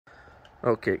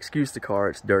Okay, excuse the car,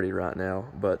 it's dirty right now,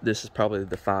 but this is probably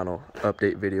the final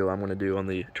update video I'm going to do on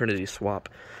the Trinity swap.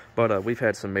 But we've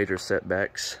had some major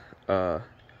setbacks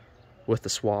with the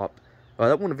swap.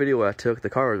 That one video I took, the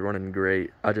car was running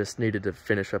great. I just needed to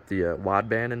finish up the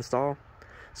wideband install.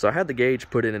 So I had the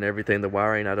gauge put in and everything, the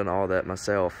wiring, I done all that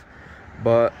myself.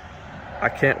 But I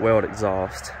can't weld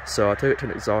exhaust. So I took it to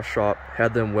an exhaust shop,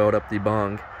 had them weld up the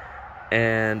bung,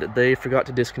 and they forgot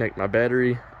to disconnect my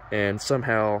battery. And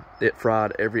somehow it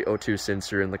fried every O2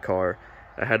 sensor in the car.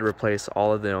 I had to replace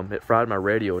all of them. It fried my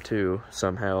radio too,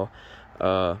 somehow.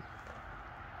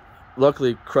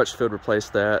 Luckily, Crutchfield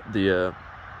replaced that. The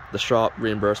shop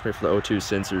reimbursed me for the O2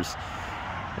 sensors.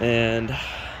 And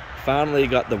finally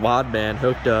got the wideband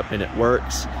hooked up and it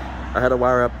works. I had to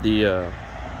wire up the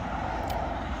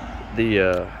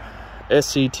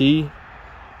SCT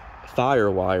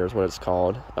fire wire is what it's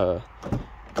called.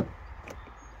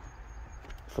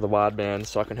 For the wideband,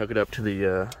 so I can hook it up to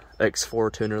the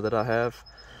X4 tuner that I have.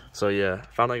 So yeah,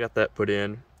 finally got that put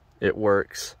in. It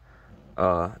works,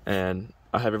 and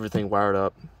I have everything wired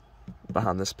up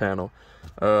behind this panel.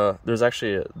 There's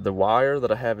actually the wire that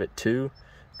I have it to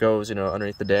goes, you know,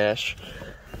 underneath the dash,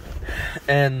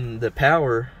 and the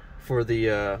power for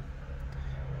the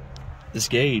this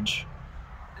gauge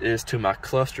is to my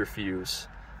cluster fuse.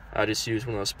 I just use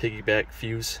one of those piggyback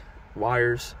fuse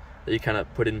wires that you kind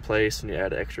of put in place and you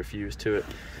add an extra fuse to it.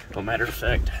 Well, matter of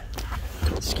fact,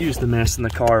 excuse the mess in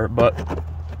the car, but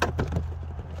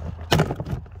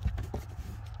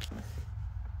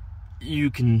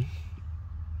you can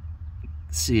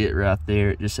see it right there.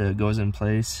 It just goes in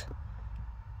place.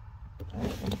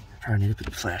 Probably need to put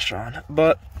the flash on,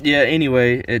 but yeah,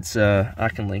 anyway, it's I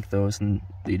can link those in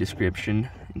the description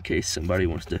in case somebody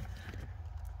wants to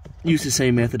use the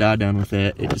same method I done with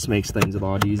that. It just makes things a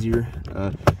lot easier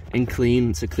and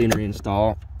clean. It's a cleaner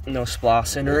install, no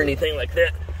splicing or anything like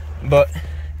that. But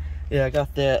yeah, I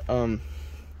got that.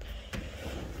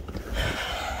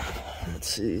 Let's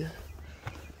see,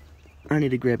 I need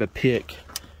to grab a pick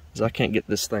because I can't get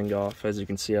this thing off. As you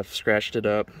can see, I've scratched it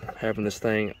up having this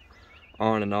thing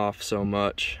on and off so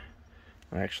much.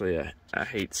 Actually, I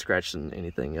hate scratching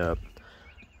anything up.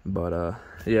 But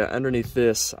yeah, underneath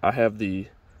this I have the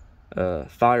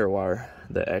fire wire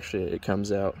that actually it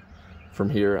comes out from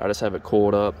here. I just have it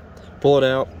coiled up, pull it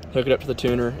out, hook it up to the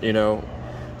tuner. You know,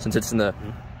 since it's in the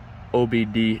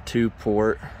OBD2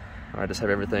 port, I just have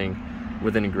everything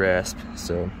within grasp.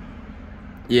 So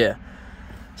yeah,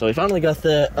 so we finally got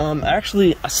that.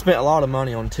 Actually, I spent a lot of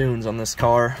money on tunes on this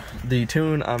car. The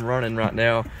tune I'm running right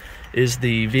now is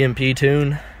the VMP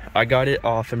tune. I got it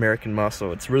off American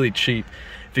Muscle. It's really cheap.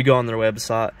 If you go on their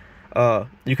website,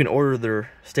 you can order their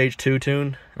stage 2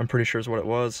 tune, I'm pretty sure is what it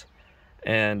was,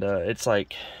 and it's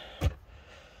like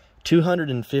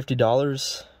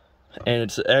 $250, and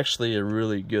it's actually a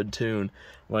really good tune.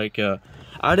 Like,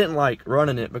 I didn't like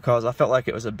running it because I felt like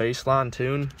it was a baseline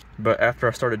tune, but after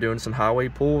I started doing some highway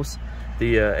pulls,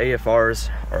 the AFRs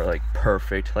are like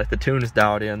perfect. Like, the tune is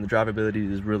dialed in, the drivability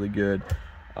is really good.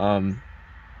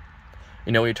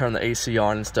 You know, when you turn the AC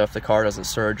on and stuff, the car doesn't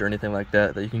surge or anything like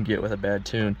that you can get with a bad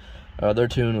tune. Their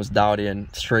tune was dialed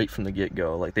in straight from the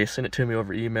get-go. Like, they sent it to me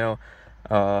over email,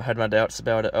 had my doubts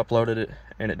about it, uploaded it,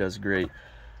 and it does great.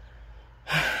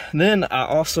 Then I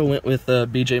also went with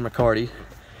BJ McCarty,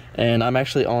 and I'm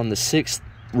actually on the 6th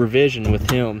revision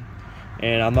with him,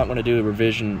 and I'm not going to do a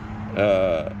revision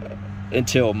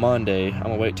until Monday. I'm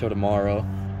going to wait till tomorrow,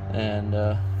 and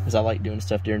because I like doing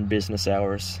stuff during business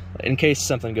hours in case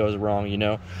something goes wrong, you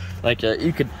know. Like,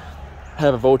 you could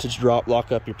have a voltage drop,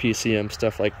 lock up your PCM,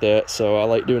 stuff like that. So I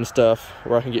like doing stuff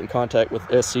where I can get in contact with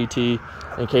SCT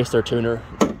in case their tuner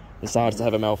decides to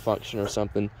have a malfunction or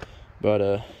something.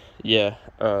 But yeah,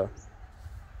 I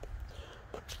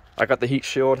got the heat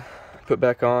shield put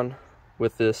back on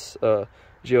with this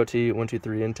GOT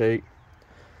 123 intake,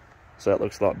 so that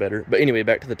looks a lot better. But anyway,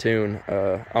 back to the tune.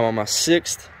 I'm on my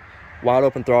 6th wide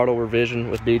open throttle revision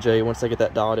with BJ. Once I get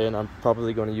that dialed in, I'm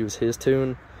probably going to use his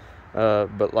tune.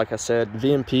 But like I said,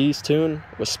 VMP's tune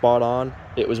was spot on.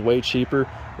 It was way cheaper.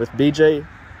 With BJ,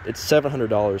 it's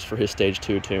 $700 for his stage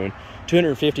 2 tune,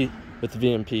 $250 with the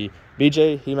VMP.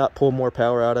 BJ, he might pull more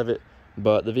power out of it,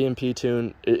 but the VMP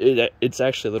tune, it's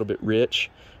actually a little bit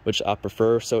rich, which I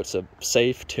prefer. So it's a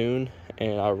safe tune,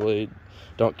 and I really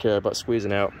don't care about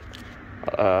squeezing out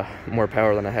more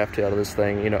power than I have to out of this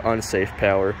thing, you know, unsafe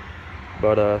power.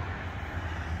 But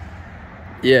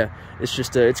yeah, it's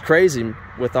just it's crazy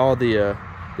with all the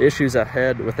issues I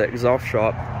had with that exhaust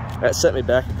shop. That set me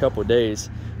back a couple of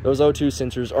days. Those O2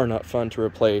 sensors are not fun to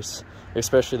replace,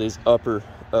 especially these upper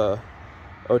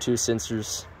O2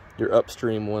 sensors, your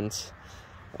upstream ones.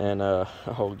 And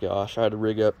oh gosh, I had to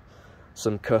rig up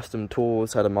some custom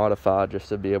tools, had to modify just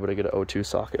to be able to get an O2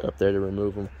 socket up there to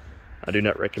remove them. I do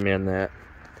not recommend that.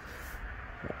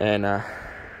 And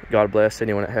God bless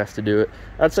anyone that has to do it.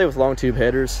 I'd say with long tube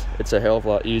headers, it's a hell of a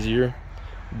lot easier.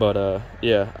 But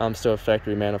yeah, I'm still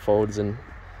factory manifolds, and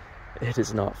it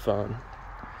is not fun.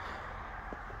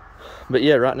 But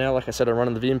yeah, right now, like I said, I'm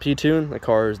running the VMP tune. The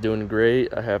car is doing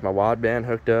great. I have my wideband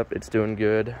hooked up. It's doing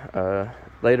good.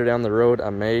 Later down the road, I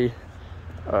may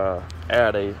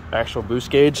add a actual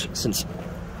boost gauge, since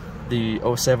the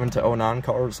 07 to 09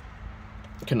 cars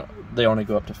they only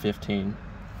go up to 15.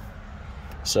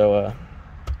 So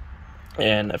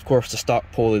and of course the stock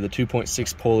pulley, the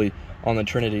 2.6 pulley on the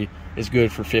Trinity, is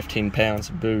good for 15 pounds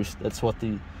of boost. That's what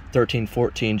the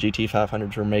 1314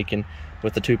 GT500s were making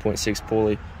with the 2.6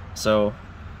 pulley. So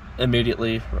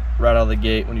immediately, right out of the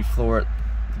gate, when you floor it,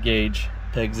 the gauge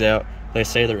pegs out. They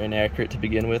say they're inaccurate to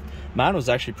begin with. Mine was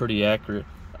actually pretty accurate.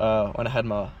 When I had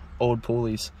my old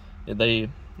pulleys, it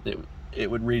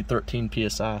would read 13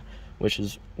 psi, which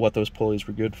is what those pulleys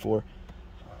were good for.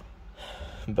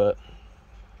 But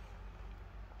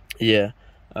yeah,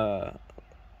 the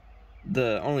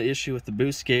only issue with the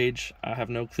boost gauge, I have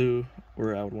no clue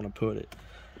where I would want to put it.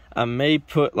 I may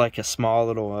put like a small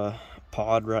little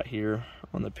pod right here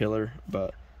on the pillar,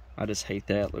 but I just hate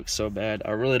that. It looks so bad.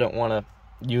 I really don't want to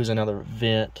use another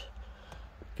vent,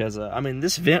 because I mean,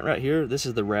 this vent right here, this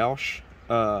is the Roush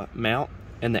mount,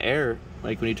 and the air,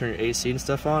 like when you turn your AC and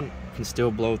stuff on, can still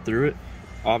blow through it.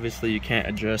 Obviously you can't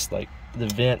adjust like the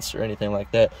vents or anything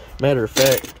like that. Matter of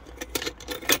fact,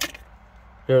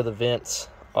 here are the vents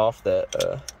off that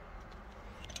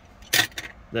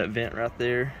that vent right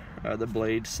there, the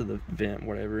blades to the vent,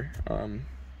 whatever.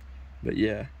 But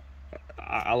yeah,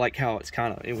 I like how it's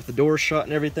kind of, with the doors shut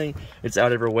and everything, it's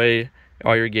out of your way.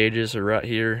 All your gauges are right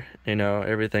here, you know,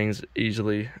 everything's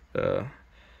easily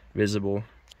visible.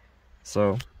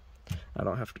 So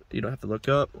you don't have to look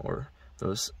up, or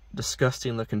those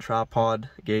disgusting looking tripod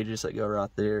gauges that go right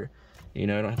there, you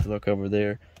know, you don't have to look over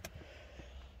there.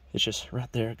 It's just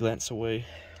right there, glance away.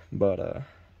 But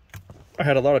I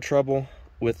had a lot of trouble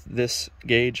with this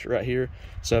gauge right here.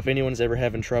 So if anyone's ever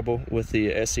having trouble with the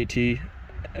SCT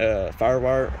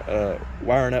firewire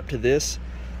wiring up to this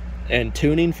and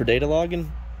tuning for data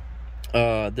logging,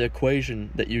 the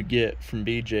equation that you get from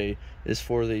BJ is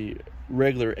for the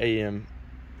regular AM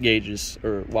gauges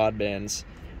or widebands,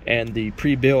 and the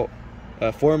pre-built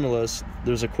formulas,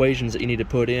 there's equations that you need to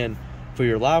put in for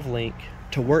your live link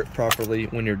to work properly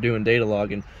when you're doing data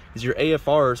logging, because your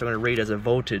AFRs are going to read as a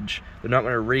voltage. They're not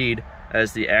going to read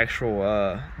as the actual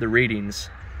the readings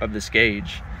of this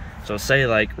gauge. So say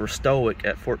like we're stoic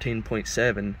at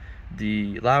 14.7,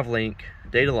 the live link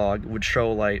data log would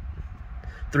show like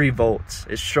 3 volts.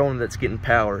 It's showing that it's getting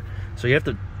power. So you have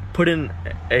to put in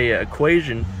a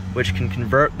equation which can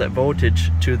convert that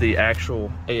voltage to the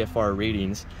actual AFR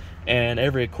readings, and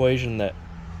every equation that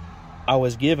I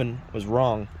was given was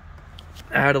wrong.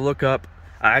 I had to look up,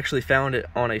 I actually found it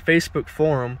on a Facebook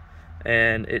forum,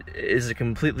 and it is a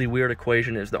completely weird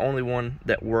equation. It's the only one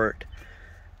that worked.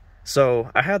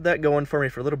 So I had that going for me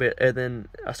for a little bit, and then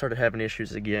I started having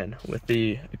issues again with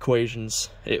the equations.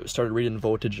 It started reading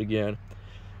voltage again.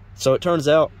 So it turns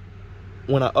out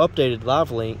when I updated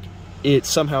LiveLink, it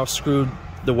somehow screwed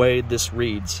the way this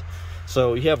reads.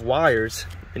 So you have wires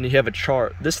and you have a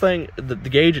chart. This thing, the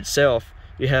gauge itself,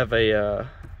 you have a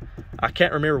I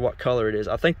can't remember what color it is.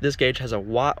 I think this gauge has a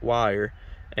white wire,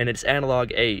 and it's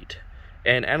analog 8.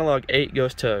 And analog 8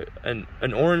 goes to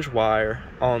an orange wire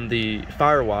on the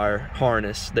firewire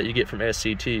harness that you get from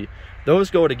SCT.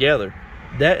 Those go together.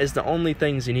 That is the only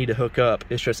things you need to hook up.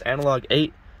 It's just analog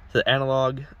 8 to the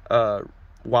analog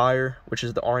wire, which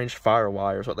is the orange fire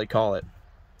wire is what they call it,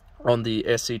 on the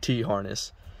SCT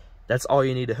harness. That's all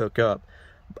you need to hook up.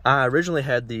 I originally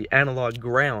had the analog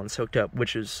grounds hooked up,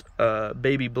 which is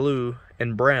baby blue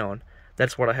and brown.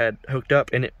 That's what I had hooked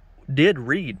up, and it did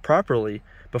read properly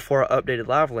before I updated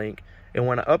LiveLink. And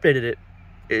when I updated it,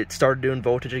 it started doing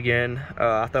voltage again.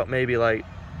 I thought maybe like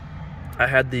I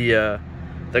had the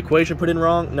equation put in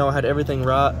wrong. No, I had everything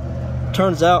right.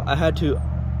 Turns out I had to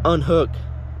unhook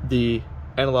the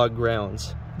analog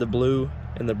grounds, the blue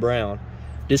and the brown,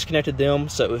 disconnected them,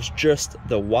 so it was just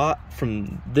the white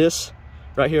from this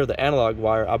right here, the analog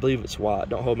wire. I believe it's white,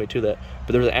 don't hold me to that,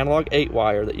 but there's an analog 8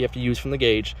 wire that you have to use from the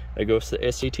gauge that goes to the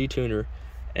SCT tuner,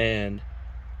 and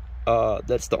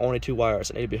that's the only 2 wires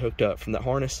that need to be hooked up from the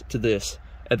harness to this,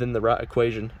 and then the right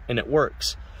equation, and it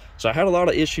works. So I had a lot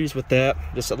of issues with that,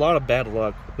 just a lot of bad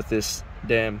luck with this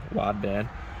damn wideband.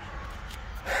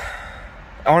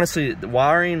 Honestly, the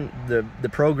wiring, the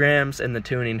programs, and the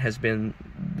tuning has been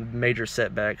major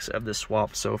setbacks of this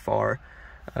swap so far.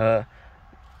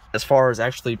 As far as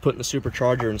actually putting the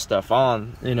supercharger and stuff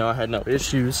on, you know, I had no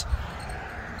issues.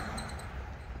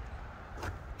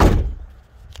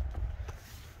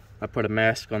 I put a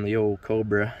mask on the old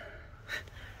Cobra.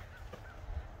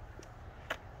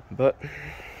 But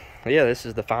yeah, this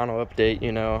is the final update.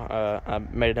 You know, I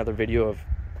made another video of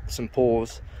some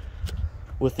pulls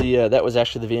with the that was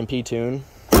actually the VMP tune,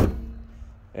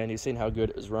 and you've seen how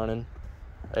good it was running.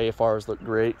 AFRs look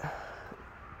great.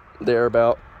 They're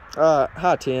about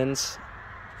high 10s,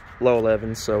 low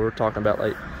 11s, so we're talking about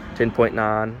like 10.9,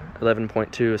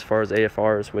 11.2 as far as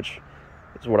AFRs, which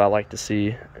is what I like to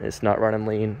see. It's not running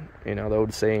lean, you know, the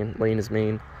old saying, lean is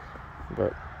mean.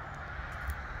 But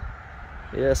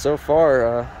yeah, so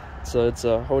far, so it's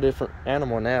a whole different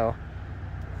animal now.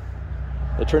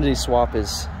 The Trinity swap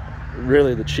is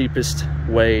really the cheapest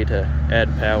way to add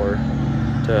power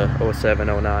to 07,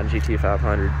 09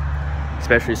 GT500,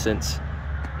 especially since,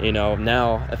 you know,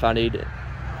 now if I need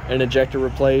an injector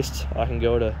replaced, I can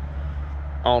go to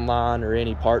online or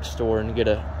any parts store and get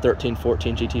a 13,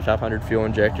 14 GT500 fuel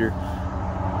injector.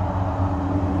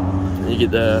 You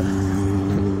get the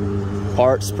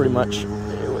parts pretty much.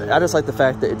 I just like the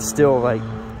fact that it's still like,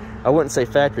 I wouldn't say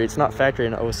factory, it's not factory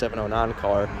in an 07, 09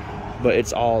 car, but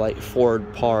it's all like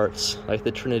Ford parts. Like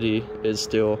the Trinity is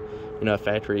still, you know, a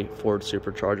factory Ford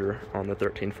supercharger on the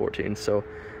 13, 14. So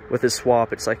with this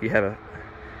swap, it's like you have a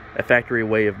factory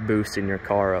way of boosting your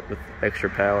car up with extra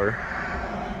power.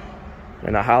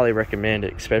 And I highly recommend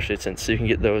it, especially since you can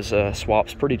get those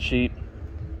swaps pretty cheap.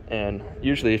 And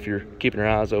usually if you're keeping your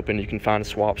eyes open, you can find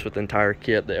swaps with the entire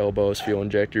kit, the elbows, fuel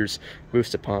injectors,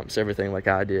 boosted pumps, everything like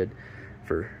I did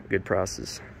for good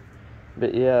prices.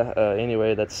 But yeah,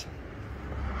 anyway, that's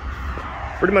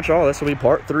pretty much all. This will be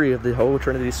part 3 of the whole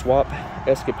Trinity swap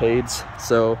escapades.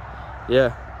 So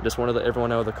yeah, just wanted to let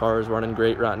everyone know the car is running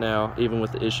great right now. Even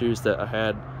with the issues that I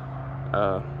had,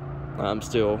 I'm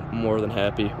still more than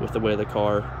happy with the way the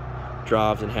car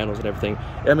drives and handles and everything.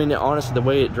 I mean, honestly, the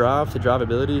way it drives, the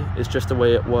drivability is just the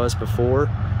way it was before.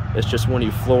 It's just when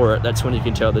you floor it, that's when you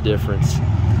can tell the difference.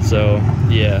 So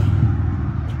yeah,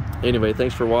 anyway,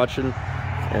 thanks for watching,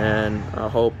 and I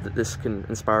hope that this can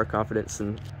inspire confidence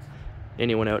in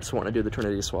anyone else wanting to do the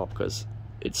Trinity swap, because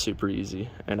it's super easy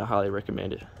and I highly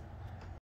recommend it.